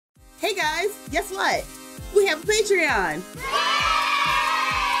guess what? We have a Patreon.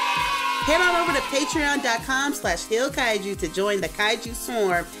 Head on over to patreon.com/HEELKAIJU to join the Kaiju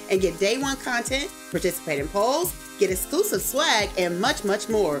Swarm and get day one content, participate in polls, get exclusive swag, and much, much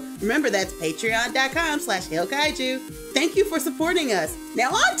more. Remember, that's patreon.com/HEELKAIJU. Thank you for supporting us. Now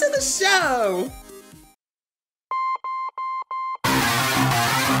on to the show.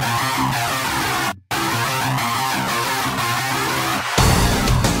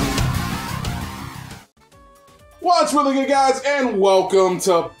 What's really good, guys, and welcome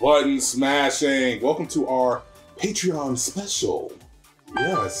to Button Smashing. Welcome to our Patreon special.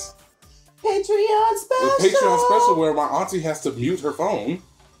 Yes. Patreon special. The Patreon special where my auntie has to mute her phone.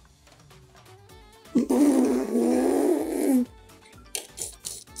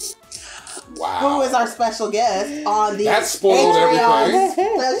 Wow. Who is our special guest on the that spoiled Patreon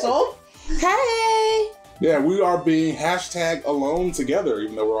everything. special? Hey. Yeah, we are being #alone together,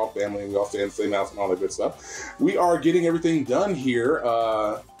 even though we're all family and we all stay in the same house and all that good stuff. We are getting everything done here,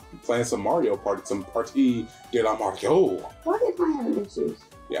 playing some Mario Party, some Party de la Mario. Why is my having issues?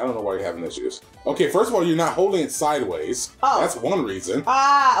 Yeah, I don't know why you're having issues. Okay, first of all, you're not holding it sideways. Oh. That's one reason. Okay.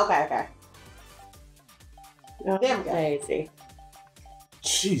 Oh, There we go. Daisy.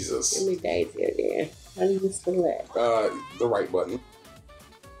 Jesus. Give me Daisy again. How do you select? The right button.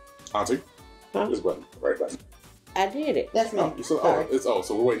 Auntie? Huh? This button. Right button. I did it. That's me. Oh, so, Sorry. so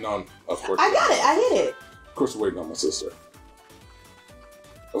we're waiting on, of course. I got it. I hit it. Of course we're waiting on my sister.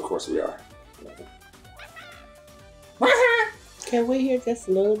 Of course we are. Can we hear just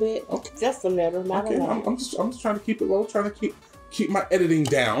a little bit? Okay. Just a little, not Okay, a lot. I'm just trying to keep it low, trying to keep my editing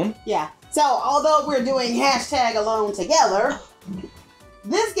down. Yeah. So, although we're doing #alone together,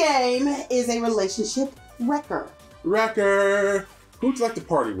 this game is a relationship wrecker. Wrecker! Who would you like to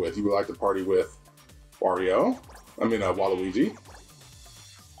party with? You would like to party with Wario? I mean, Waluigi?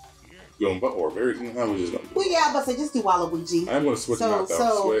 Goomba or Very... No, we're just going to... Well, yeah, but say just do Waluigi. I'm going to switch them out,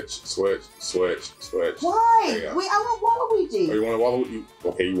 though. Switch. Why? There you go. I want Waluigi. Oh, you want a Waluigi?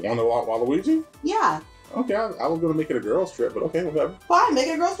 Okay, you want a Waluigi? Yeah. Okay, I was going to make it a girl's trip, but okay, whatever. Fine, make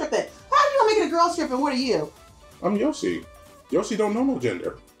it a girl strip then. How are you going to make it a girl strip and what are you? I'm Yoshi. Yoshi don't know no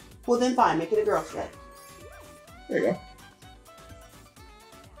gender. Well, then fine, make it a girl strip. There you go.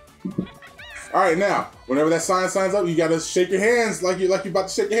 All right, now, whenever that sign signs up, you gotta shake your hands like you're about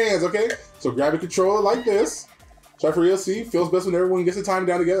to shake your hands, okay? So grab your controller like this. Try for real, see? Feels best when everyone gets the time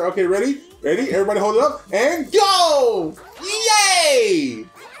down together. Okay, ready? Ready? Everybody hold it up and go! Yay!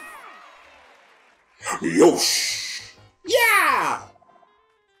 Yosh! Yeah!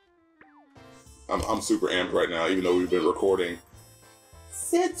 I'm super amped right now, even though we've been recording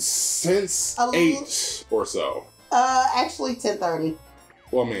since 8 or so. Actually 10:30.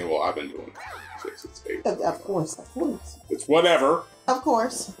 Well, I've been doing 6, 8. Of course. It's whatever. Of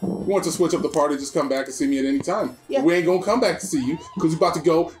course. You want to switch up the party, just come back and see me at any time. Yeah. We ain't gonna come back to see you, because we're about to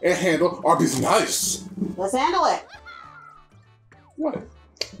go and handle our business. Let's handle it. What?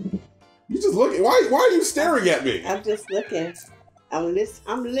 You just looking. Why are you staring at me? I'm just looking. I'm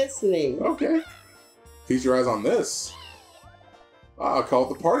listening. Okay. Feast your eyes on this. I call it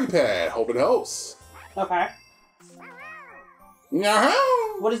the party pad. Hope it helps. Okay.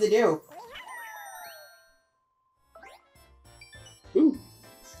 Uh-huh. What does it do? Ooh.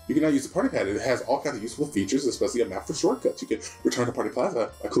 You can now use the party pad. It has all kinds of useful features, especially a map for shortcuts. You can return to Party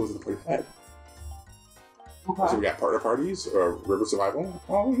Plaza by closing the party pad. Okay. So we got partner parties, or river survival.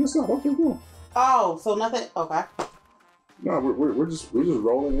 Oh, yes, okay, cool. Oh, so nothing. Okay. No, we're just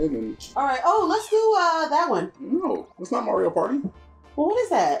rolling in and. All right. Oh, let's do that one. No, it's not Mario Party. Well, what is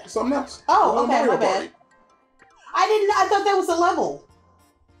that? It's something else. Oh, It's not okay, Mario my bad. Party. I thought that was a level.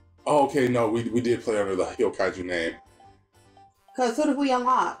 Oh, okay, no, we did play under the HEELKAIJU name. Cause who did we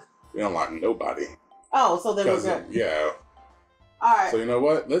unlock? We unlocked nobody. Oh, so then we're good. Yeah. All right. So you know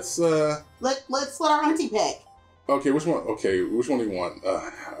what? Let's Let's let our auntie pick. Okay, which one? Okay, which one do you want?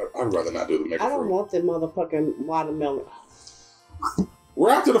 I'd rather not do the mega I don't fruit. want the motherfucking watermelon.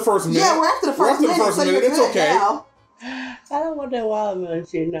 We're after the first minute. Yeah, we're after the first minute. So you're It's good okay. now. I don't want that watermelon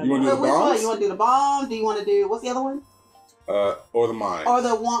shit no You want more. to do the Which one? bombs? You want to do the bomb? Do you want to do what's the other one? Or the mine. Or the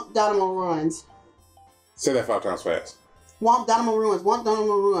Womp Dynamo Ruins? Say that 5 times fast. Womp Dynamo Ruins. Womp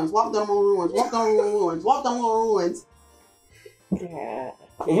Dynamo Ruins. Womp Dynamo Ruins. Womp Dynamo Ruins. Womp Dynamo Ruins. Yeah.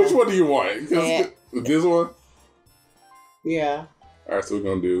 Which one do you want? Yeah. This one? Yeah. Alright, so we're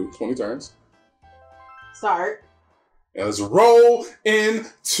going to do 20 turns. Start. And let's roll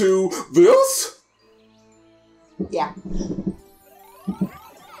into this. Yeah.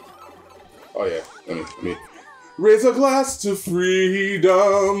 Oh, yeah. Let me. Raise a glass to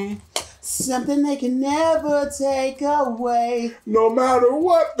freedom. Something they can never take away. No matter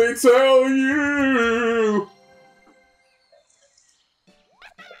what they tell you.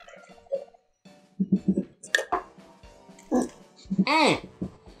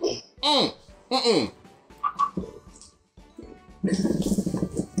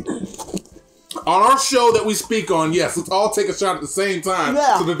 On our show that we speak on, yes, let's all take a shot at the same time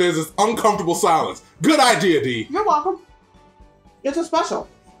so that there's this uncomfortable silence. Good idea, D. You're welcome. It's a special.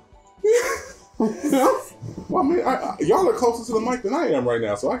 Well, I mean, y'all are closer to the mic than I am right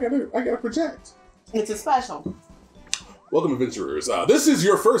now, so I gotta project. It's a special. Welcome, adventurers. This is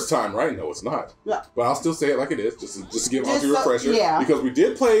your first time, right? No, it's not. Yeah. But I'll still say it like it is, just to give us a refresher. Yeah. Because we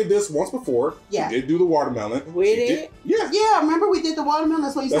did play this once before. Yeah. We did do the watermelon. We did? Yeah. Yeah, remember we did the watermelon?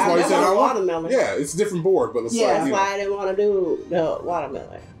 That's why you said That's why you said I want watermelon. Yeah, it's a different board, but it's like, That's why I didn't want to do the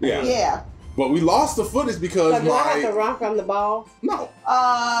watermelon. Yeah. Yeah. But we lost the footage because So do I have to run from the balls? No.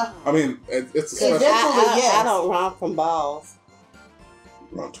 I mean, it's a special. I don't run from balls.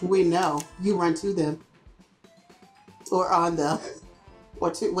 We know. You run to them. Or on them.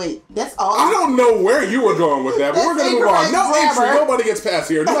 Or to, wait, that's all. I don't know where you were going with that, but we're going to move on. No entry. Nobody gets past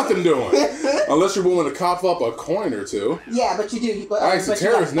here. Nothing doing. Unless you're willing to cough up a coin or two. Yeah, but you do. Alright, so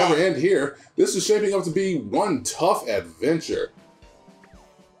terrors never end here. This is shaping up to be one tough adventure.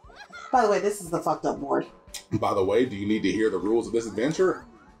 By the way, this is the fucked up board. By the way, do you need to hear the rules of this adventure?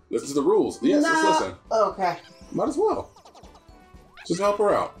 Listen to the rules. Yes, let's listen. Okay. Might as well. Just help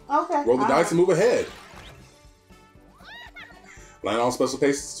her out. Okay. Roll the dice and move ahead. Land on special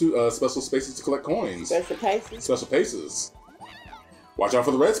spaces to collect coins. Special paces? Special paces. Watch out for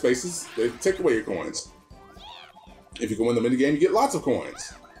the red spaces. They take away your coins. If you can win the minigame, you get lots of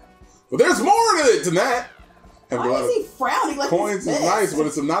coins. But there's more to it than that. Why is he frowning like coins is nice, but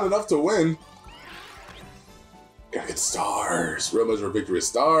it's not enough to win. Gotta get stars. Real measure of victory is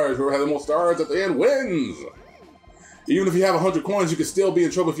stars. Whoever has the most stars at the end wins. Even if you have 100 coins, you can still be in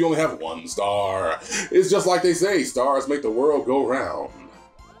trouble if you only have 1 star. It's just like they say, stars make the world go round.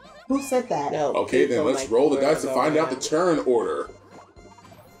 Who said that? No, okay, then let's roll the dice to find out the turn order.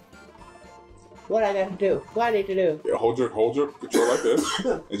 What I got to do? What I need to do? Yeah, hold your control like this,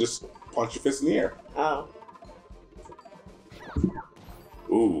 and just punch your fist in the air. Oh.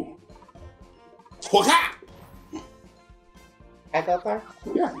 Ooh. I go first?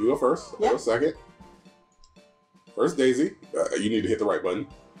 Yeah, you go first. I go second. First, Daisy. You need to hit the right button.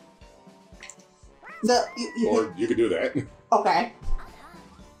 Or you could do that. Okay.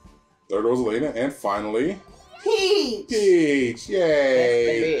 Third, Rosalina. And finally... Peach! Peach!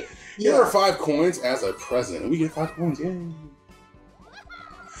 Yay! Here Yeah. are 5 coins as a present. We get 5 coins. Yay!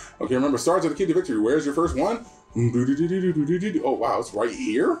 Okay, remember, stars are the key to victory. Where's your first one? Oh, wow. It's right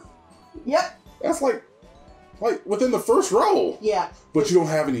here? Yep. That's like within the first row. Yeah. But you don't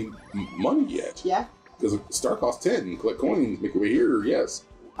have any money yet. Yeah. Because a star costs 10 and collect coins, make your way here, yes.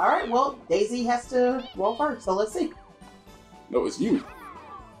 Alright, well, Daisy has to roll first, so let's see. No, it's you.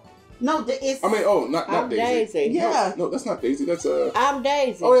 No, it's... I mean, oh, not I'm Daisy. Daisy. Yeah. No, that's not Daisy, that's I'm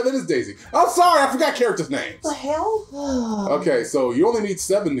Daisy. Oh yeah, that is Daisy. I'm sorry, I forgot characters' names. What the hell? Okay, so you only need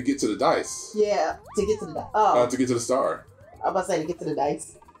 7 to get to the dice. Yeah, to get to the dice. Oh. To get to the star. I was about to say to get to the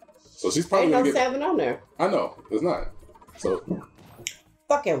dice. So she's probably Ain't gonna no get... 7 on there. I know, there's not. So...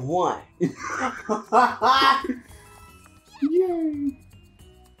 Fucking 1. Yay.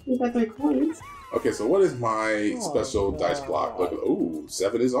 You got 3 coins. Okay, so what is my special dice block? Look, ooh,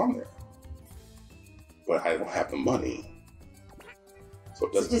 7 is on there. But I don't have the money. So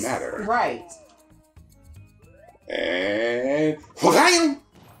it doesn't matter. Right. And...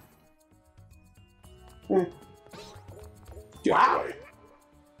 Get out of the way.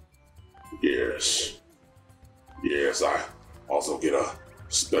 Yes. Yes, I also get a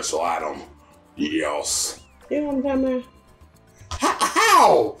special item. Yes. You know what I'm talking about?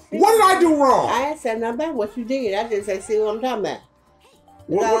 How? What did I do wrong? I ain't said nothing about what you did. I just said, see what I'm talking about.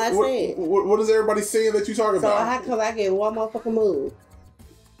 That's all I said. What is everybody saying that you talking So about? how come I get one motherfucking move?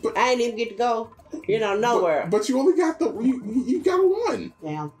 But I ain't even get to go, nowhere. But you only got you got a 1.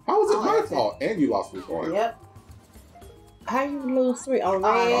 Damn. How was it my fault? And you lost 3 coins. Yep. How you lose 3? On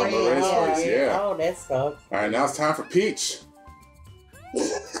red? On the red space, yeah. Oh, that sucks. All right, now it's time for Peach.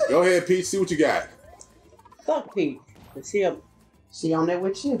 Go ahead, Peach. See what you got. Fuck Peach. She on there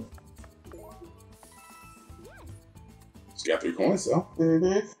with you. She got 3 coins, so.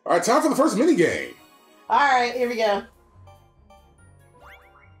 Mm-hmm. All right, time for the first mini game. All right, here we go.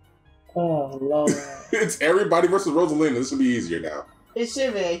 Oh, Lord. It's everybody versus Rosalina. This should be easier now. It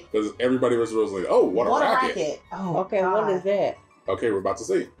should be. Because it's everybody versus Rosalina. Oh, what a racket. Oh, okay, God. what is that? Okay, we're about to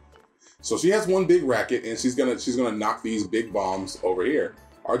see. So she has one big racket, and she's gonna knock these big bombs over here.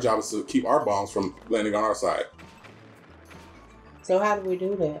 Our job is to keep our bombs from landing on our side. So how do we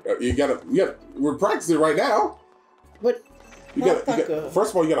do that? You gotta. We're practicing right now. But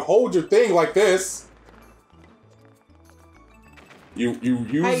First of all, you gotta hold your thing like this. You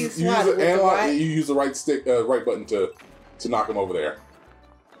use the analog. You use the right stick, right button to knock him over there.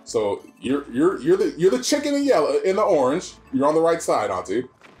 So you're the chicken in yellow, in the orange. You're on the right side, Auntie.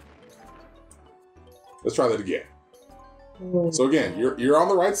 Let's try that again. So again, you're on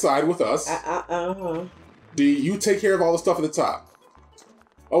the right side with us. D, you take care of all the stuff at the top.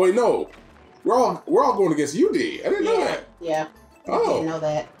 Oh wait, no, we're all going against you, D. I didn't know that. Yeah. Oh. I didn't know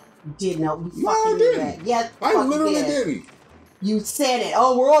that. You did know. You No, I fucking knew didn't. that. Yeah, I literally didn't. You said it.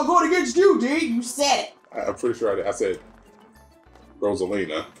 Oh, we're all going against you, D. You said it. I'm pretty sure I did. I said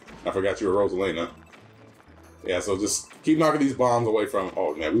Rosalina. I forgot you were Rosalina. Yeah, so just keep knocking these bombs away from.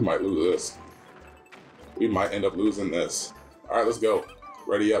 Oh man, we might lose this. We might end up losing this. All right, let's go.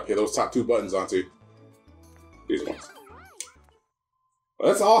 Ready up. Hit those top 2 buttons, Auntie. These ones.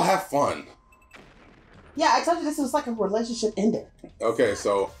 Let's all have fun. Yeah, I told you this was like a relationship ender. Okay,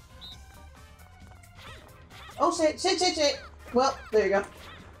 so. Oh shit. Well, there you go.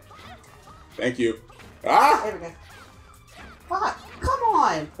 Thank you. Ah! There we go. Fuck. Come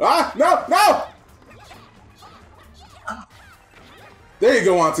on. Ah! No! There you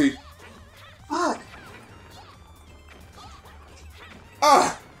go, Auntie. Fuck.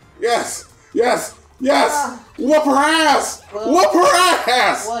 Ah! Yes! Whoop her ass! Well, Whoop her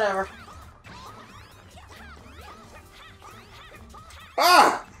ass! Whatever.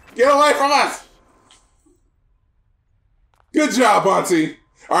 Ah! Get away from us! Good job, Auntie.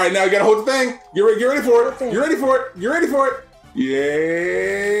 All right, now you gotta hold the thing. Get ready for it. Get ready for it. Get ready for it. Yeah!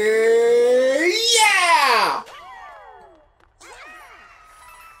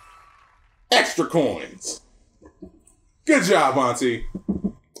 Extra coins. Good job, Auntie.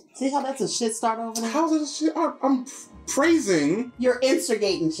 See how that's a shit start over there? How's it a shit? I'm praising. You're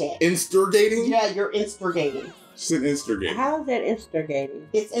instigating shit. Instigating? Yeah, you're instigating. She said instigate. How is that instigating?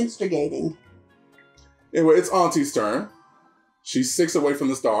 It's instigating. Anyway, it's Auntie's turn. She's 6 away from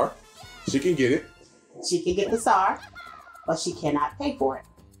the star. She can get it. She can get the star, but she cannot pay for it.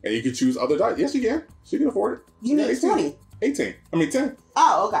 And you can choose other dice. Yes, you can. She can afford it. You need 20. 18. I mean 10.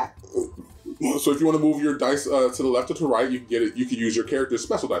 Oh, okay. So if you want to move your dice to the left or to the right, you can get it. You can use your character's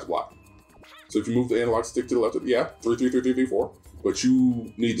special dice block. So if you move the analog stick to the left, 3, 3, 3, 3, 3, 4. But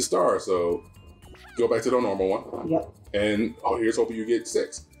you need the star, so go back to the normal one. Yep. And here's hoping you get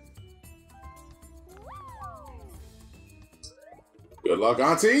 6. Good luck,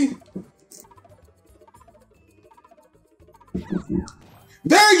 Auntie.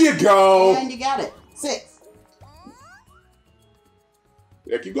 There you go. And you got it. 6.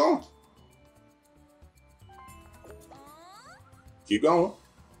 Yeah, keep going. Keep going.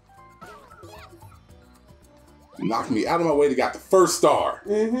 Knocked me out of my way to got the first star.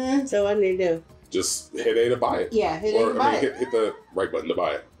 Mm-hmm. So what do you do? Just hit A to buy it. Yeah, hit A to buy it. Hit the right button to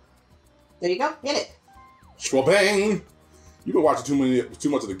buy it. There you go. Hit it. Schwabang! You've been watching too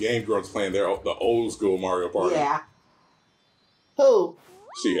much of the Game Grumps playing the old school Mario Party. Yeah. Who?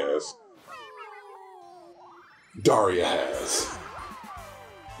 She has. Daria has.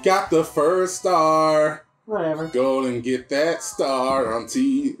 Got the first star. Whatever. Go and get that star,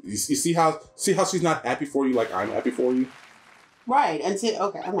 Auntie. You see how she's not happy for you like I'm happy for you? Right. Okay,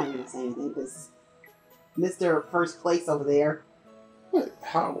 I'm not gonna say anything because Mr. First Place over there. What?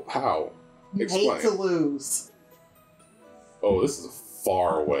 How? You Explain. hate to lose. Oh, this is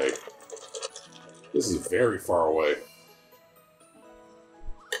far away. This is very far away.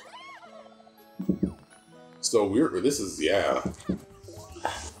 So weird. This is, yeah.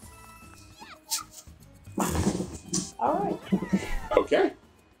 All right. Okay.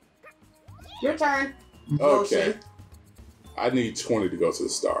 Your turn. Okay. Motion. I need 20 to go to the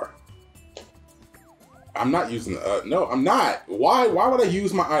star. I'm not using no, I'm not. Why would I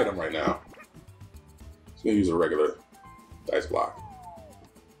use my item right now? I'm gonna use a regular dice block.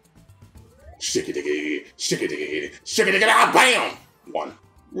 Shiki-diggy, shiki-diggy, shiki-diggy, bam! 1.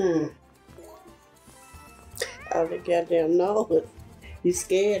 Oh, the goddamn no. You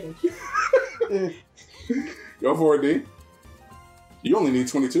scared him. Go for it, D. You only need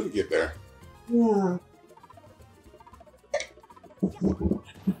 22 to get there. Yeah.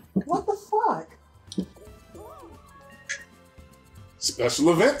 What the fuck?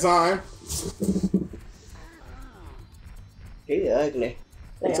 Special event time. He ugly.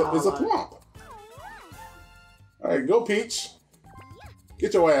 It's a plump. Alright, go Peach.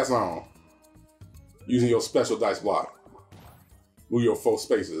 Get your ass on. Using your special dice block. Move your 4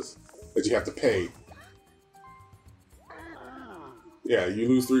 spaces that you have to pay. Yeah, you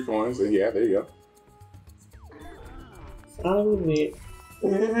lose 3 coins, and yeah, there you go.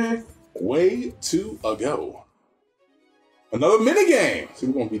 Mm-hmm. Way to go. Another minigame. See,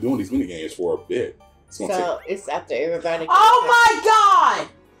 we're going to be doing these minigames for a bit. So it's after everybody. Oh my God!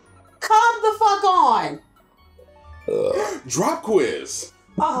 Come the fuck on! Drop quiz.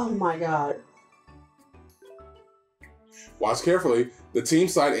 Oh my God. Watch carefully. The team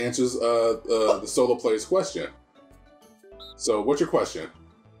side answers the solo player's question. So, what's your question?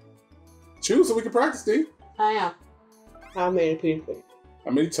 Choose so we can practice, D. I am. How many people? How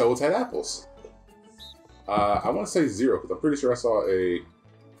many toads had apples? I want to say 0 because I'm pretty sure I saw a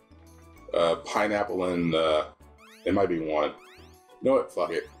pineapple and it might be 1. You know what? Fuck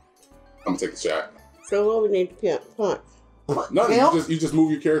it. I'm gonna take a shot. So what we need to punch? No, you just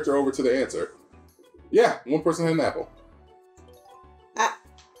move your character over to the answer. Yeah, 1 person had an apple.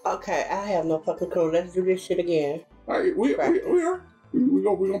 Okay, I have no fucking clue. Let's do this shit again. All right, we are. We're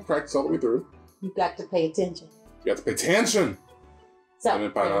gonna practice all the way through. You got to pay attention. You have to pay attention. So,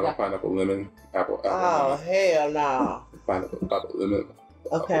 Lemon, pineapple, lemon, apple. Oh, lemon. hell no. Pineapple, lemon.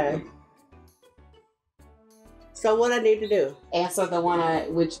 Okay. Lemon. So what I need to do? answer the one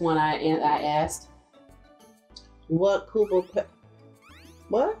which one I asked. What Koopa?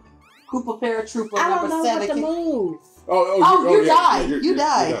 What? Koopa Paratrooper I don't number know 7. what to move. You yeah, died. you're You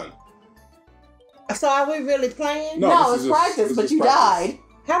died. done. So are we really playing? No, it's this is practice, this but is you practice. died.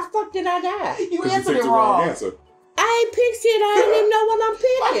 How the fuck did I die? You 'Cause answered picked it the wrong wrong. answer. I ain't picked shit. I didn't even know what I'm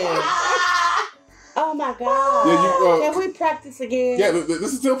picking. Oh my God. Yeah, Can we practice again? Yeah,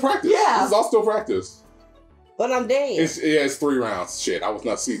 this is still practice. Yeah. This is all still practice. But I'm dead. It's 3 rounds. Shit, I was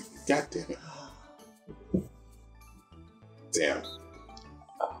not see. God damn it. Damn.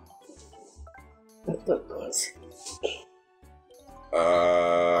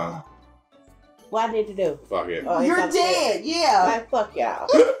 What I need to do? Fuck it. Oh, You're I'm dead. Yeah. Like, fuck y'all.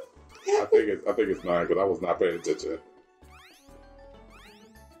 I think it's 9 because I was not paying attention.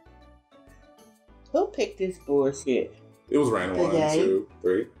 Who picked this bullshit? It was random. The 1, game. 2,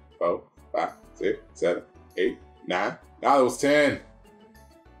 3, 4, 5, 6, 7, 8, 9. Now it was 10.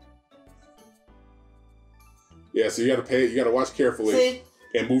 Yeah, so you gotta pay. You gotta watch carefully See?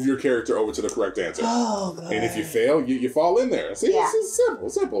 and move your character over to the correct answer. Oh God. And if you fail, you fall in there. See, Yeah. it's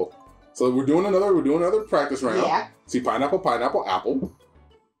simple. So we're doing another practice round. Yeah. See, pineapple, apple.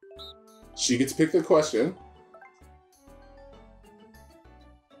 She gets to pick the question.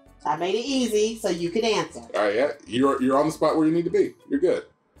 I made it easy so you could answer. All right, yeah, you're on the spot where you need to be. You're good.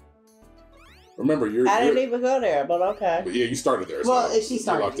 Remember, I didn't even go there, but okay. But yeah, you started there. Well, so if she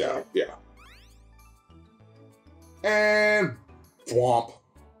started you're locked there. out. Yeah. And thwomp.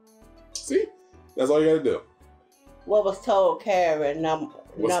 See, that's all you got to do. What was told carry number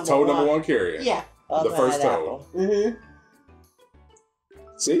Number 1 carrier? Yeah. The first toad. Mm-hmm.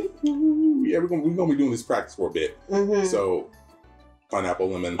 See? Yeah, we're gonna be doing this practice for a bit. Mm-hmm. So, pineapple,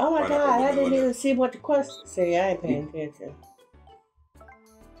 lemon. Oh my pineapple, God, lemon, I didn't lemon. even see what the question. See, I ain't paying attention.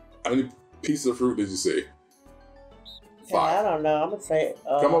 How many pieces of fruit did you see? Yeah, 5. I don't know. I'm gonna say.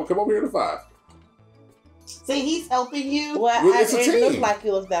 Come over here to 5. See, he's helping you. Well, Well, it's a it team. looked like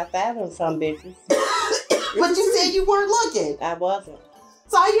it was about 5 of some bitches. But you said you weren't looking. I wasn't,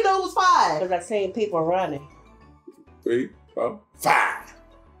 So how you know it was 5? because I seen people running. 3, 4, 5.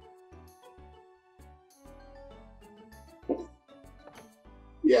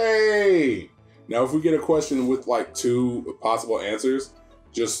 Yay! Now, if we get a question with like 2 possible answers,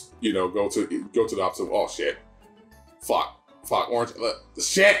 just go to the opposite. Oh shit! Fuck! Orange.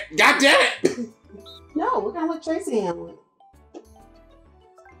 Shit! God damn it! No, we're gonna let Tracy handle it.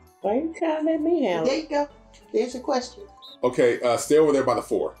 Why you trying to let me handle There it? you go. There's your question. Okay, stay over there by the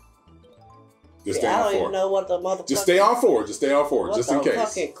 4. Just stay I on don't 4. even know what the motherfucker. Just stay on 4. Just stay on 4, what just the in case.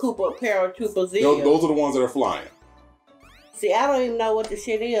 fucking Koopa Paratrooper is. Those are the ones that are flying. See, I don't even know what the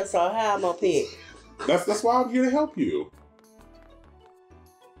shit is, so how I'm gonna pick? That's why I'm here to help you.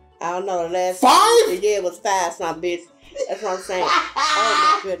 I don't know. The last 5? The year was 5, some bitch. That's what I'm saying.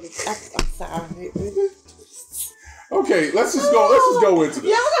 Oh my goodness. I'm sorry. Okay, let's just go into this.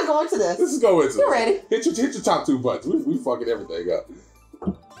 Yeah, we're gonna go into this. Let's just go into You're this. ready. Hit your top 2 buttons. We fucking everything up.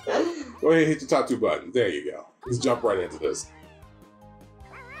 Go ahead, hit your top 2 buttons. There you go. Let's jump right into this.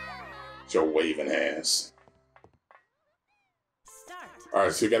 It's your waving ass.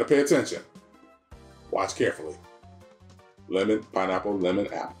 Alright, so you gotta pay attention. Watch carefully. Lemon, pineapple, lemon,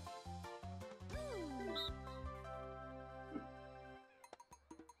 apple.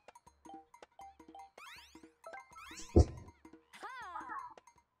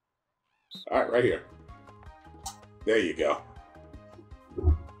 Alright, right here. There you go.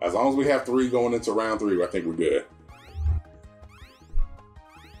 As long as we have 3 going into round 3, I think we're good.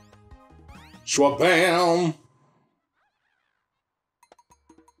 Schwabam!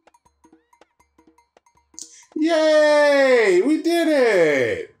 Yay! We did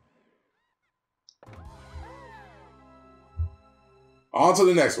it! On to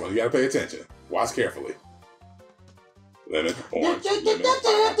the next one. You gotta pay attention. Watch carefully. Lemon, orange, lemon,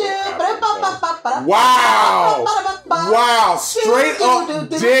 pineapple. Wow! Wow! Straight up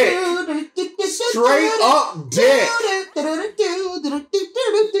dick! Straight up dick!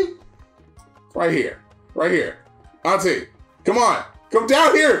 Right here. Right here. Auntie, come on. Come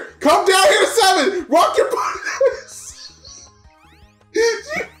down here. Come down here, 7. Rock your body.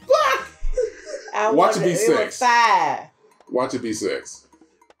 Watch it be 6. 5. Watch it be 6.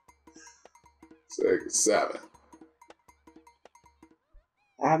 6, 7.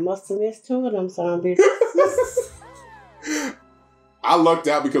 I must have missed 2 of them zombies. I lucked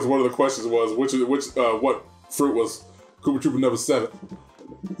out because one of the questions was what fruit was Koopa Troopa number 7.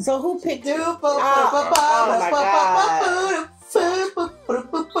 So who picked it? Oh my God.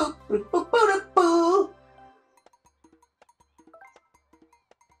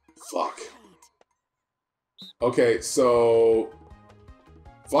 Fuck. Okay, so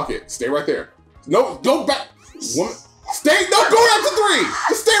fuck it. Stay right there. No, go back. Woman. Stay. No, go down to 3.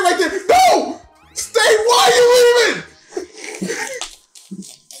 Just stay right there. No, stay. Why are you leaving?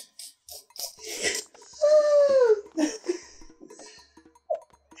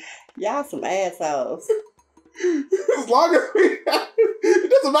 Y'all some assholes. As long as it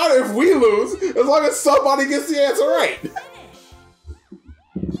doesn't matter if we lose, as long as somebody gets the answer right.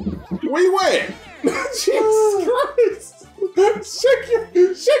 We win. Jesus Christ. Shake your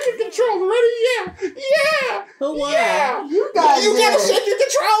controller. Ready? Yeah. Yeah. Who won? Yeah. You guys You gotta did. shake your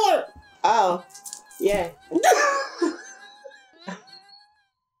controller. Oh, yeah.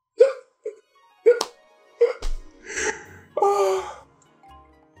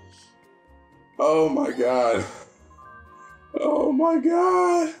 Oh my God. Oh my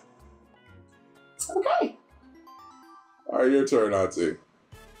God. Okay. All right, your turn, Auntie.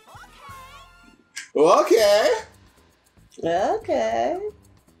 Okay. Okay.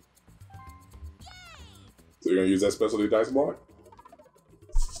 So you're gonna use that specialty dice block?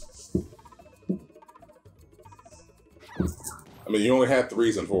 I mean, you only had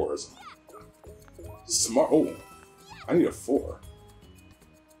 3s and 4s. Smart. Oh, I need a 4.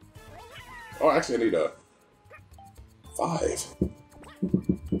 Oh, actually, I need a 5.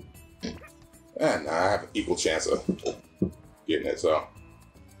 And I have an equal chance of getting it, so.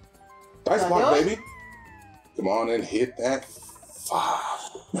 Dice block, baby. Come on and hit that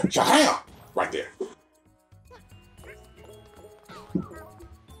 5. Shaham! Right there.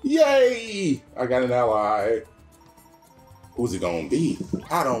 Yay! I got an ally. Who's it gonna be?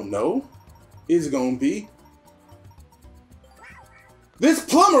 I don't know. Is it gonna be this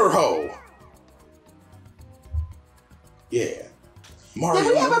plumber hoe? Yeah. Mario.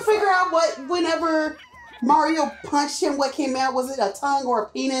 Did we ever figure out whenever Mario punched him, what came out? Was it a tongue or a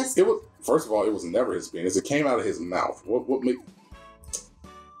penis? It was, first of all, it was never his penis. It came out of his mouth. What made?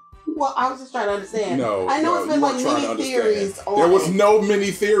 Well, I was just trying to understand. No, I know no, it's been you like weren't trying to many understand. theories on There was it. no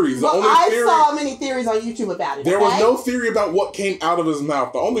many theories. The Well, only I theory, saw many theories on YouTube about it. there okay? was no theory about what came out of his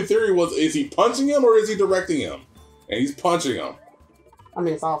mouth. The only theory was, is he punching him or is he directing him? And he's punching him. I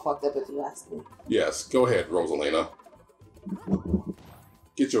mean, it's all fucked up if you ask me. Yes, go ahead, Rosalina.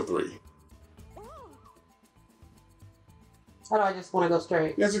 Get your 3. How do I just want to go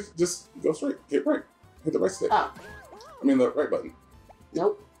straight? Yeah, just go straight. Hit right. Hit the right stick. Oh, I mean, the right button.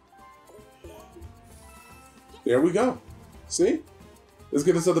 nope. There we go. See? Let's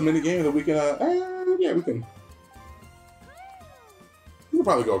get this other mini game that we can, yeah, we can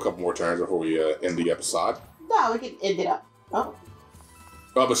probably go a couple more turns before we end the episode. No, we can end it up. Oh,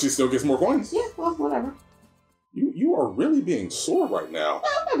 Oh, but she still gets more coins. yeah, well, whatever. You are really being sore right now. No,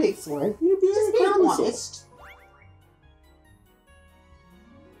 I'm not being sore. You're being Just being incredibly sore. honest.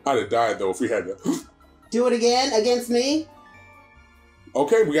 I'd have died though if we had to. Do it again against me?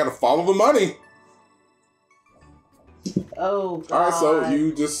 Okay, we got to follow the money. Oh, God. All right, so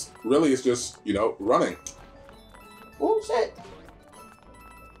you just really it's just running. Oh, shit.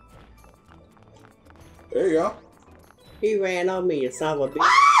 There you go. He ran on me, you son of a bitch.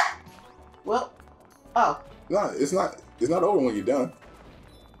 Well, oh. No, it's not over when you're done.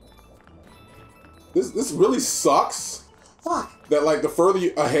 This really sucks. Fuck. That like the further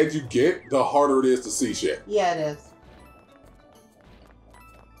ahead you get, the harder it is to see shit. Yeah, it is.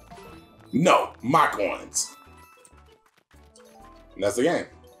 No, my coins. And that's the game.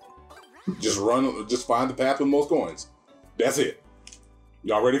 Just find the path with most coins. That's it.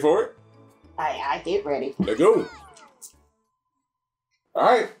 Y'all ready for it? I get ready. Let's go. All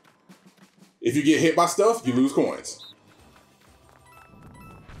right. If you get hit by stuff, you lose coins.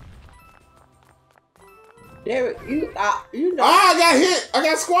 There, you know. I got hit. I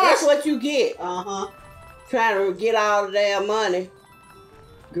got squashed. That's what you get. Uh-huh. Trying to get all the damn money.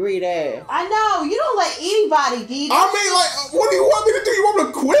 Greed ass. I know. You don't let anybody, Dee. I mean, like, what do you want me to do? You want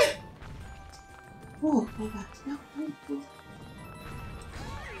me to quit? Oh, my God. No.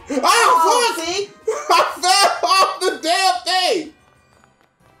 Oh, fuck! See? I fell off the damn thing!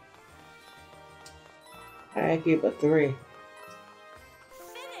 I give a 3.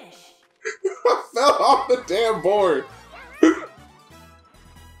 I fell off the damn board.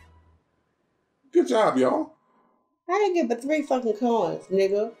 Good job, y'all. I give a 3 fucking coins,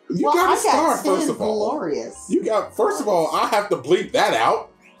 nigga. You Well, got I to start, got first 10 of all. glorious. You got, first of all, I have to bleep that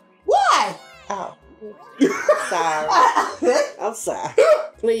out. Why? Oh. Sorry. I'm sorry.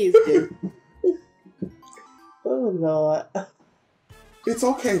 Please do. Oh, Lord. It's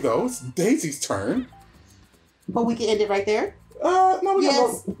okay, though. It's Daisy's turn. But we can end it right there? No, we got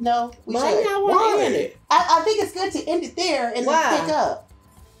Yes. No, we Why should. y'all want to Why? end it? I think it's good to end it there and Why? then pick up.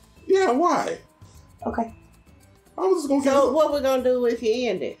 Yeah, why? Okay. I was just going So what we going to do if you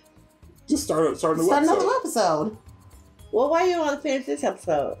end it? just start a new Start episode. another episode. Well, why you want to finish this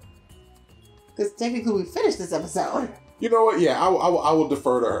episode? Because technically we finished this episode. You know what? Yeah, I will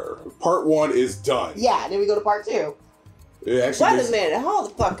defer to her. Part 1 is done. Yeah, then we go to part 2. It actually Wait makes- a minute. Hold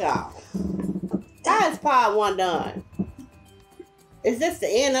the fuck off. That is part 1 done. Is this the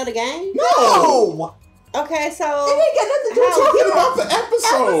end of the game? No! Okay, It so... ain't got nothing to do We're with talking it. about the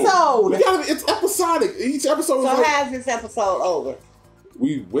episode. Episode. We gotta, it's episodic. Each episode So is like, how's this episode over?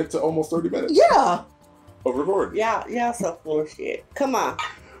 we went to almost 30 minutes Yeah. of recording. Y'all so full of shit. Come on.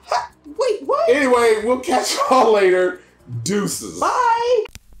 Wait, what? Anyway, we'll catch y'all later. Deuces. Bye.